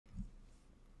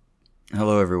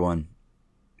Hello everyone,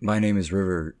 my name is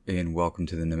River and welcome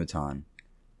to the Nemeton.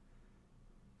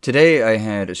 Today I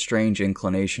had a strange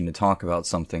inclination to talk about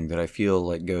something that I feel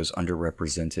like goes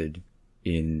underrepresented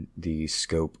in the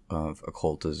scope of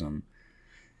occultism.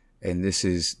 And this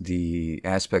is the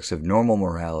aspects of normal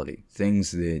morality,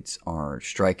 things that are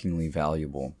strikingly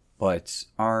valuable, but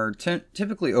are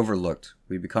typically overlooked.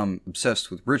 We become obsessed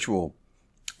with ritual,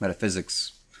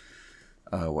 metaphysics,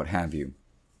 what have you.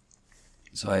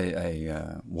 So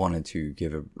I wanted to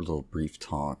give a little brief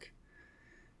talk.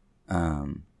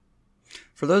 For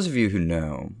those of you who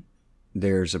know,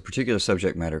 there's a particular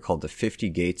subject matter called the 50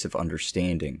 Gates of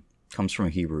Understanding. It comes from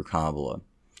Hebrew Kabbalah.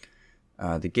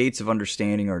 The Gates of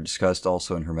Understanding are discussed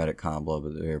also in Hermetic Kabbalah,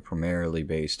 but they're primarily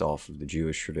based off of the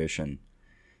Jewish tradition.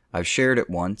 I've shared it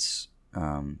once,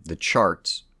 the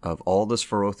chart of all the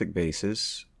Sphirothic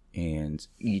bases and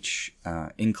each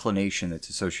inclination that's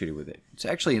associated with it. It's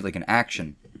actually like an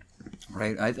action,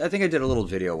 right? I think I did a little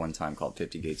video one time called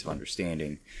 50 Gates of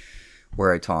Understanding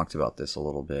where I talked about this a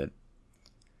little bit.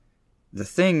 The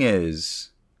thing is,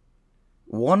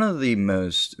 one of the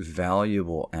most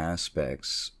valuable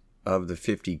aspects of the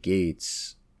 50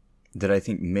 Gates that I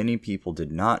think many people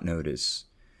did not notice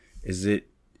is that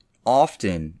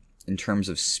often, in terms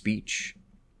of speech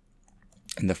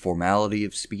and the formality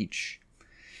of speech,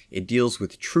 it deals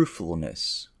with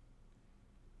truthfulness.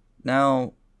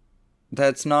 Now,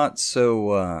 that's not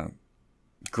so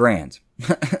grand,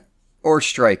 or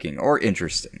striking, or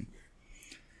interesting.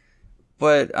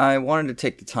 But I wanted to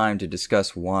take the time to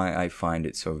discuss why I find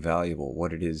it so valuable,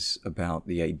 what it is about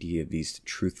the idea of these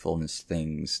truthfulness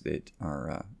things that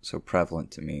are so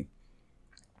prevalent to me.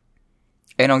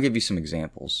 And I'll give you some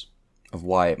examples of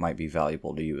why it might be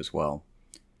valuable to you as well.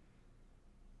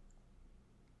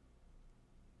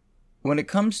 When it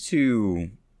comes to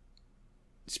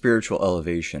spiritual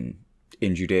elevation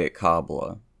in Judaic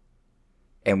Kabbalah,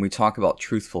 and we talk about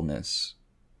truthfulness,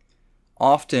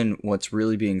 often what's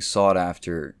really being sought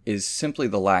after is simply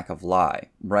the lack of lie,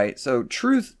 right? So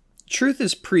truth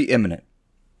is preeminent.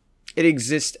 It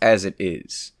exists as it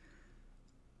is.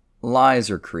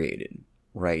 Lies are created,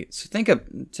 right? So take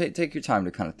your time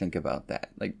to kind of think about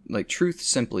that. Like truth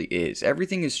simply is.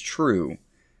 Everything is true.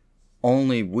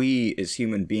 Only we as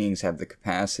human beings have the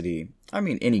capacity. I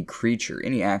mean, any creature,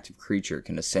 any active creature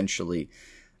can essentially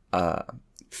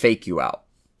fake you out.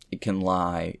 It can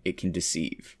lie. It can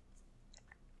deceive.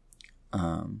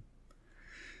 And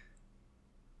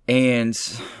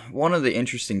one of the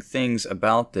interesting things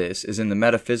about this is in the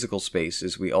metaphysical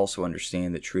spaces, we also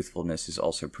understand that truthfulness is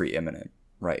also preeminent,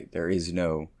 right? There is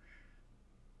no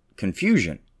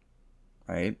confusion,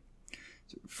 right?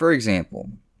 For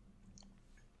example,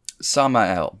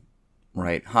 Samael,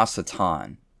 right?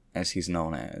 Hasatan, as he's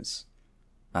known as,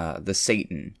 the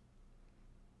Satan,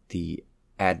 the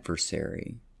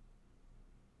adversary,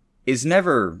 is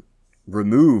never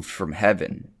removed from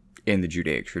heaven in the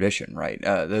Judaic tradition, right?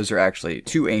 Those are actually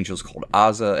two angels called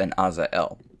Azza and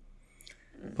Azael.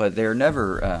 But they're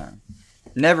never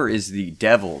is the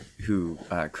devil who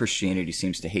Christianity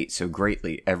seems to hate so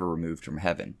greatly ever removed from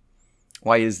heaven.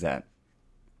 Why is that?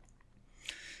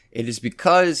 It is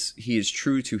because he is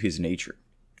true to his nature.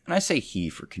 And I say he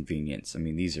for convenience. I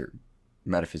mean, these are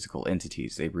metaphysical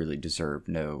entities. They really deserve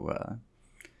no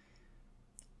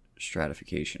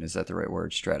stratification. Is that the right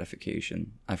word?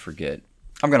 Stratification. I forget.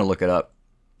 I'm going to look it up.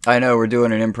 I know we're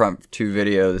doing an impromptu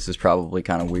video. This is probably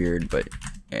kind of weird, but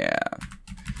yeah.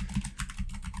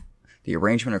 The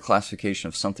arrangement or classification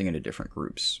of something into different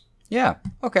groups. Yeah,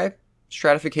 okay.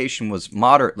 Stratification was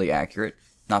moderately accurate.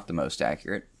 Not the most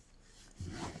accurate.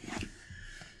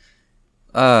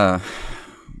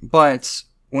 But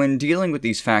when dealing with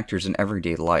these factors in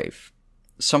everyday life,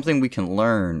 something we can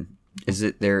learn is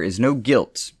that there is no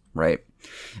guilt, right?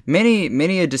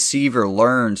 Many a deceiver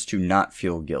learns to not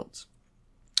feel guilt.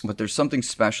 But there's something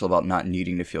special about not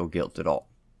needing to feel guilt at all.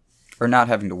 Or not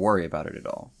having to worry about it at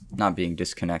all. Not being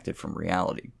disconnected from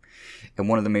reality. And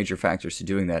one of the major factors to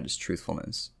doing that is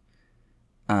truthfulness.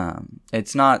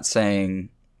 It's not saying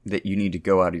that you need to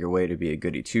go out of your way to be a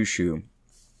goody two-shoe.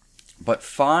 But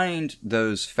find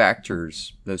those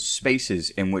factors, those spaces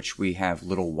in which we have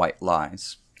little white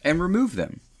lies, and remove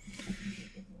them.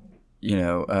 You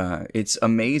know, it's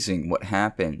amazing what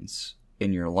happens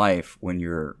in your life when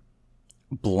you're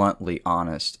bluntly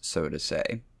honest, so to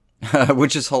say.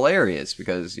 Which is hilarious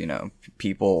because, you know,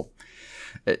 people,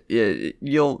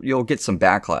 you'll get some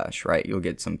backlash, right? You'll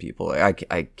get some people like,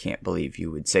 I can't believe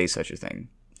you would say such a thing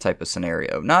type of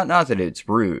scenario. Not that it's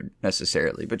rude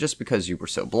necessarily, but just because you were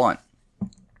so blunt.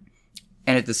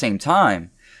 And at the same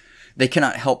time, they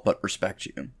cannot help but respect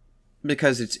you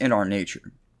because it's in our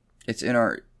nature. It's in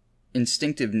our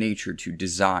instinctive nature to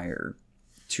desire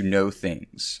to know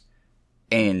things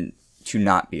and to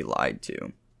not be lied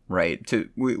to, right?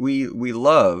 We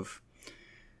love.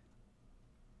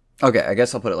 Okay, I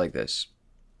guess I'll put it like this.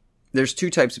 There's two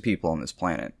types of people on this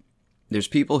planet. There's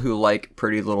people who like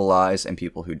Pretty Little Lies and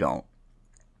people who don't.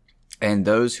 And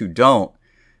those who don't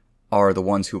are the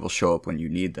ones who will show up when you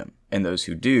need them. And those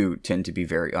who do tend to be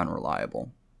very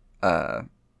unreliable. The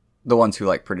ones who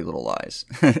like Pretty Little Lies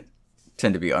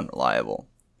tend to be unreliable.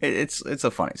 It's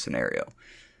a funny scenario.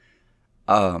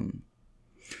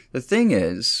 The thing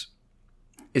is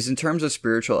in terms of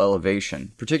spiritual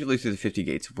elevation, particularly through the 50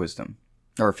 Gates of Wisdom,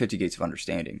 or 50 Gates of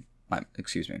Understanding,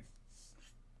 excuse me.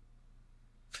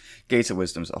 Gates of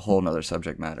Wisdom is a whole nother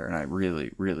subject matter, and I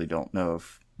really, really don't know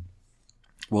if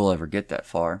we'll ever get that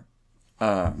far.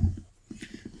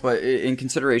 But in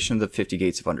consideration of the 50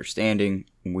 Gates of Understanding,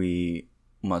 we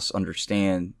must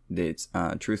understand that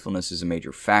truthfulness is a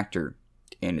major factor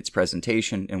in its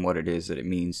presentation and what it is that it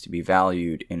means to be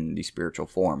valued in the spiritual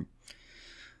form.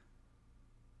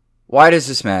 Why does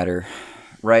this matter?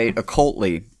 Right?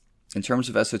 Occultly, in terms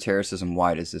of esotericism,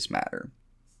 why does this matter?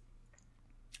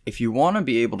 If you want to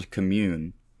be able to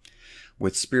commune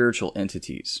with spiritual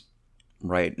entities,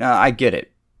 right? Now, I get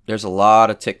it. There's a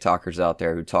lot of TikTokers out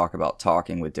there who talk about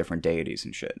talking with different deities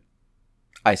and shit.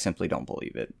 I simply don't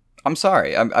believe it. I'm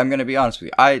sorry. I'm going to be honest with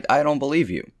you. I don't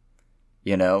believe you.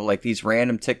 You know, like these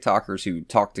random TikTokers who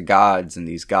talk to gods and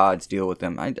these gods deal with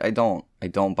them. I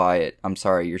don't buy it. I'm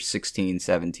sorry. You're 16,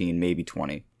 17, maybe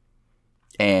 20.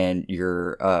 And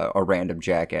you're a random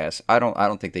jackass. I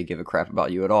don't think they give a crap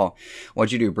about you at all.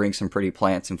 What'd you do? Bring some pretty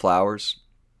plants and flowers?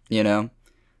 You know?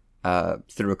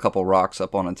 Threw a couple rocks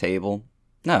up on a table?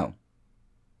 No,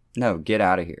 get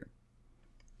out of here.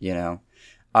 You know?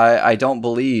 I don't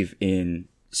believe in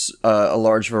a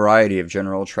large variety of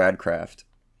general tradcraft.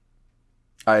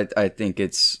 I think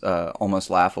it's almost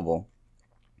laughable.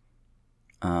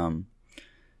 I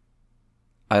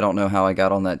don't know how I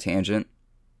got on that tangent.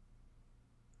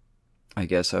 I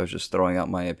guess I was just throwing out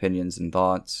my opinions and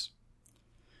thoughts.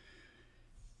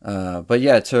 But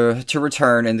yeah, to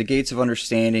return, in the Gates of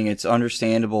Understanding, it's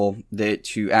understandable that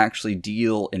to actually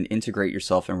deal and integrate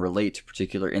yourself and relate to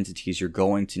particular entities, you're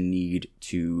going to need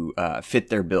to fit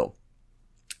their bill.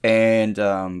 And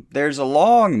there's a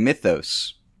long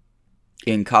mythos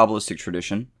in Kabbalistic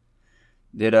tradition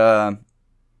that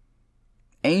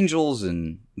angels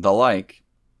and the like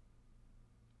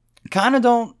kind of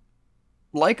don't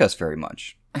like us very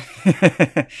much.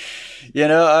 You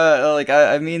know, like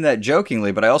I mean that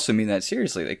jokingly, but I also mean that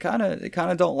seriously. They kind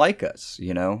of don't like us,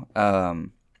 you know.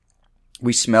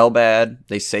 We smell bad.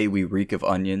 They say we reek of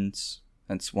onions.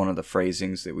 That's one of the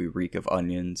phrasings, that we reek of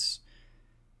onions.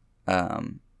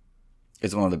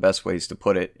 Is one of the best ways to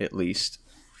put it, at least.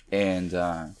 And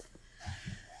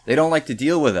they don't like to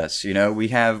deal with us, you know. We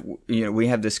have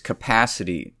this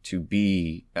capacity to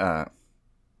be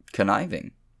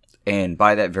conniving. And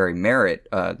by that very merit,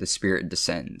 the spirit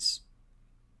descends.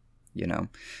 You know,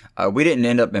 we didn't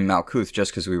end up in Malkuth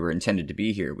just because we were intended to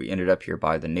be here. We ended up here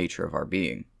by the nature of our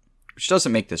being, which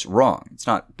doesn't make this wrong. It's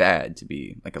not bad to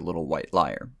be like a little white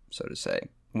liar, so to say.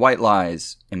 White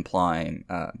lies implying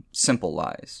simple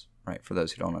lies, right? For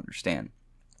those who don't understand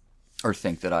or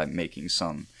think that I'm making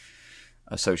some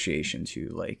association to,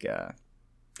 like, I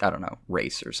don't know,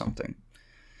 race or something.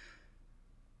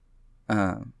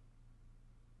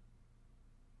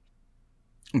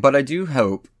 But I do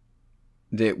hope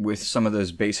that with some of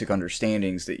those basic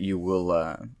understandings that you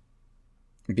will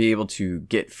be able to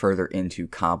get further into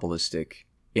Kabbalistic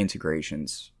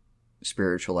integrations,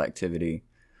 spiritual activity.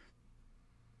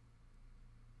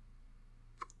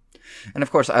 And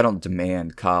of course, I don't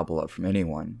demand Kabbalah from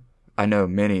anyone. I know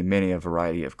many a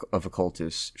variety of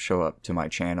occultists show up to my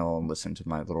channel and listen to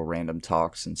my little random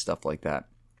talks and stuff like that.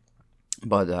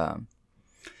 But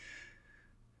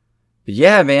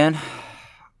yeah, man.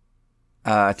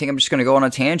 I think I'm just gonna go on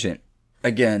a tangent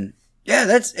again. Yeah,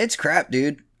 it's crap,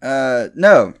 dude.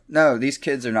 No, these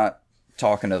kids are not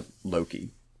talking to Loki.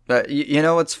 But you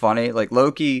know what's funny? Like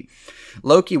Loki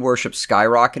worship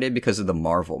skyrocketed because of the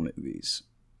Marvel movies.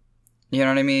 You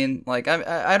know what I mean? Like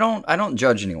I don't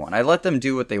judge anyone. I let them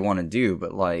do what they want to do.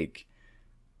 But like,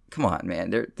 come on,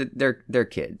 man. They're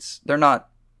kids. They're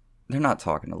not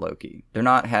talking to Loki. They're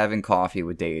not having coffee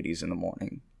with deities in the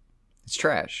morning. It's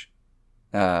trash.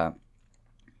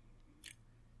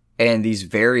 And these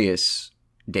various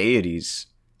deities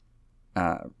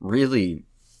really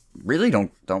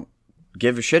don't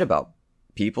give a shit about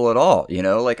people at all, you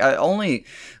know? Like,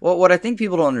 what I think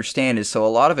people don't understand is, so a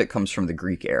lot of it comes from the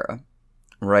Greek era,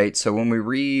 right? So when we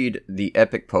read the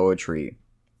epic poetry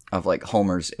of like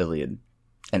Homer's Iliad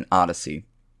and Odyssey,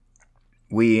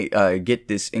 we get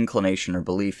this inclination or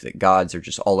belief that gods are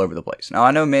just all over the place. Now,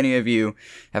 I know many of you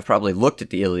have probably looked at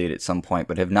the Iliad at some point,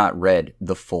 but have not read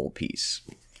the full piece.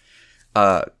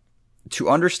 To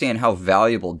understand how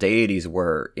valuable deities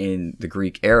were in the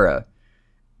Greek era,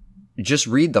 just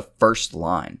read the first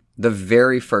line. The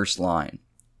very first line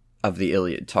of the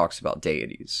Iliad talks about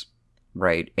deities,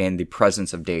 right? And the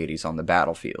presence of deities on the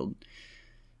battlefield.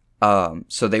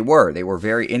 So they were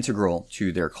very integral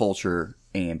to their culture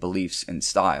and beliefs and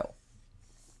style.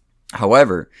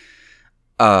 However,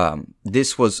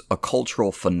 this was a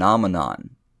cultural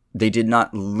phenomenon. They did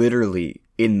not literally,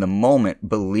 in the moment,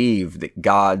 believe that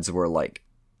gods were like,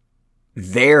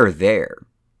 they're there.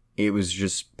 It was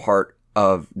just part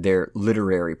of their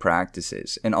literary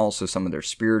practices, and also some of their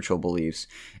spiritual beliefs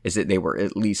is that they were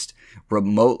at least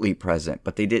remotely present,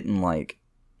 but they didn't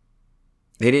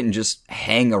just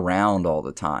hang around all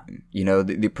the time. You know,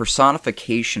 the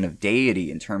personification of deity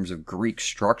in terms of Greek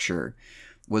structure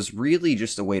was really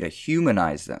just a way to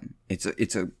humanize them. It's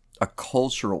a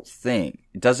cultural thing.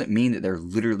 It doesn't mean that they're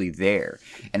literally there.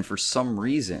 And for some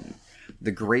reason,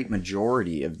 the great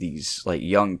majority of these like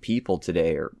young people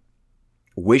today are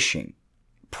wishing,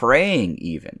 praying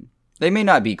even. They may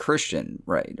not be Christian,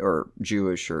 right, or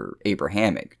Jewish or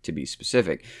Abrahamic to be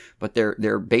specific, but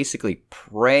they're basically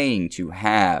praying to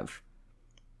have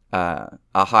a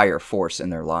higher force in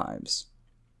their lives.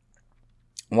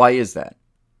 Why is that?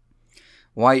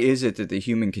 Why is it that the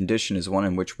human condition is one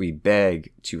in which we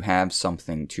beg to have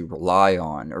something to rely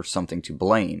on or something to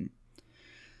blame?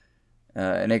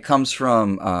 And it comes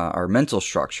from our mental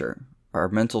structure. Our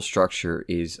mental structure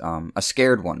is a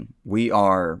scared one. We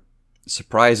are,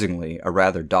 surprisingly, a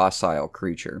rather docile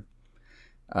creature.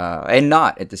 And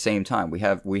not at the same time. We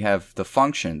have the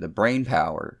function, the brain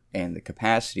power, and the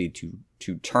capacity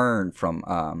to turn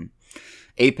from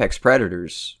apex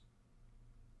predators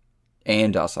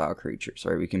and docile creatures,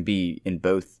 right? We can be in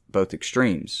both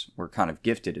extremes. We're kind of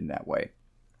gifted in that way.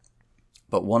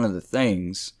 But one of the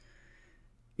things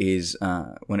is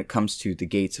when it comes to the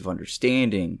gates of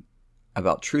understanding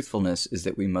about truthfulness is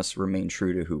that we must remain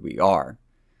true to who we are.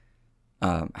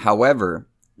 However,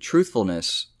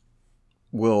 truthfulness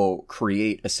will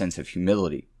create a sense of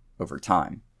humility over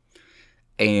time.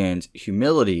 And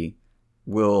humility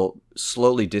will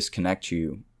slowly disconnect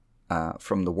you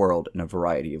from the world in a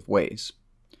variety of ways.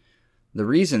 The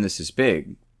reason this is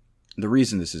big, the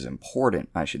reason this is important,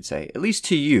 I should say, at least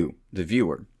to you, the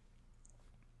viewer,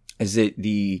 is that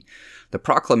the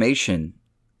proclamation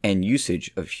and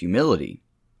usage of humility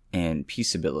and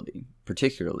peaceability,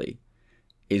 particularly,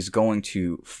 is going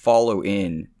to follow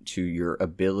in to your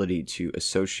ability to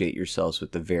associate yourselves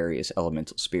with the various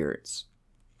elemental spirits.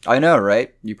 I know,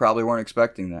 right? You probably weren't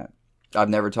expecting that. I've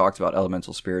never talked about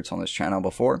elemental spirits on this channel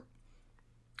before,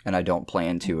 and I don't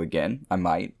plan to again. I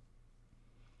might.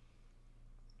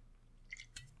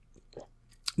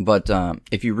 But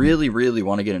if you really, really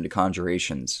want to get into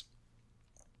conjurations,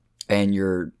 and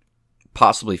you're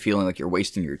possibly feeling like you're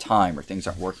wasting your time or things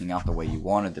aren't working out the way you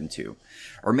wanted them to,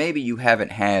 or maybe you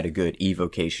haven't had a good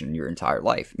evocation in your entire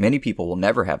life. Many people will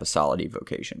never have a solid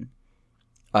evocation.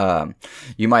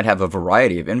 You might have a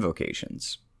variety of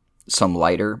invocations, some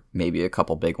lighter, maybe a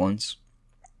couple big ones.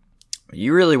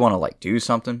 You really want to like do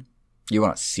something. You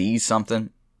want to see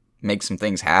something, make some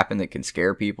things happen that can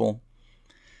scare people.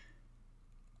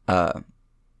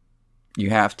 You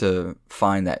have to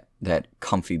find that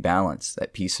comfy balance,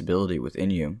 that peaceability within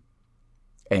you.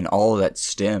 And all of that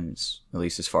stems, at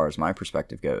least as far as my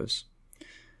perspective goes,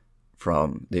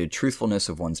 from the truthfulness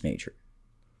of one's nature.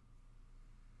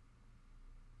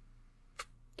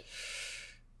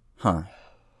 Huh.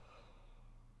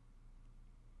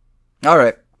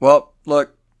 Alright, well,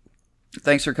 look,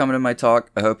 thanks for coming to my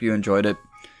talk. I hope you enjoyed it.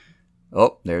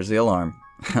 Oh, there's the alarm.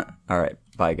 Alright,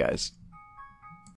 bye guys.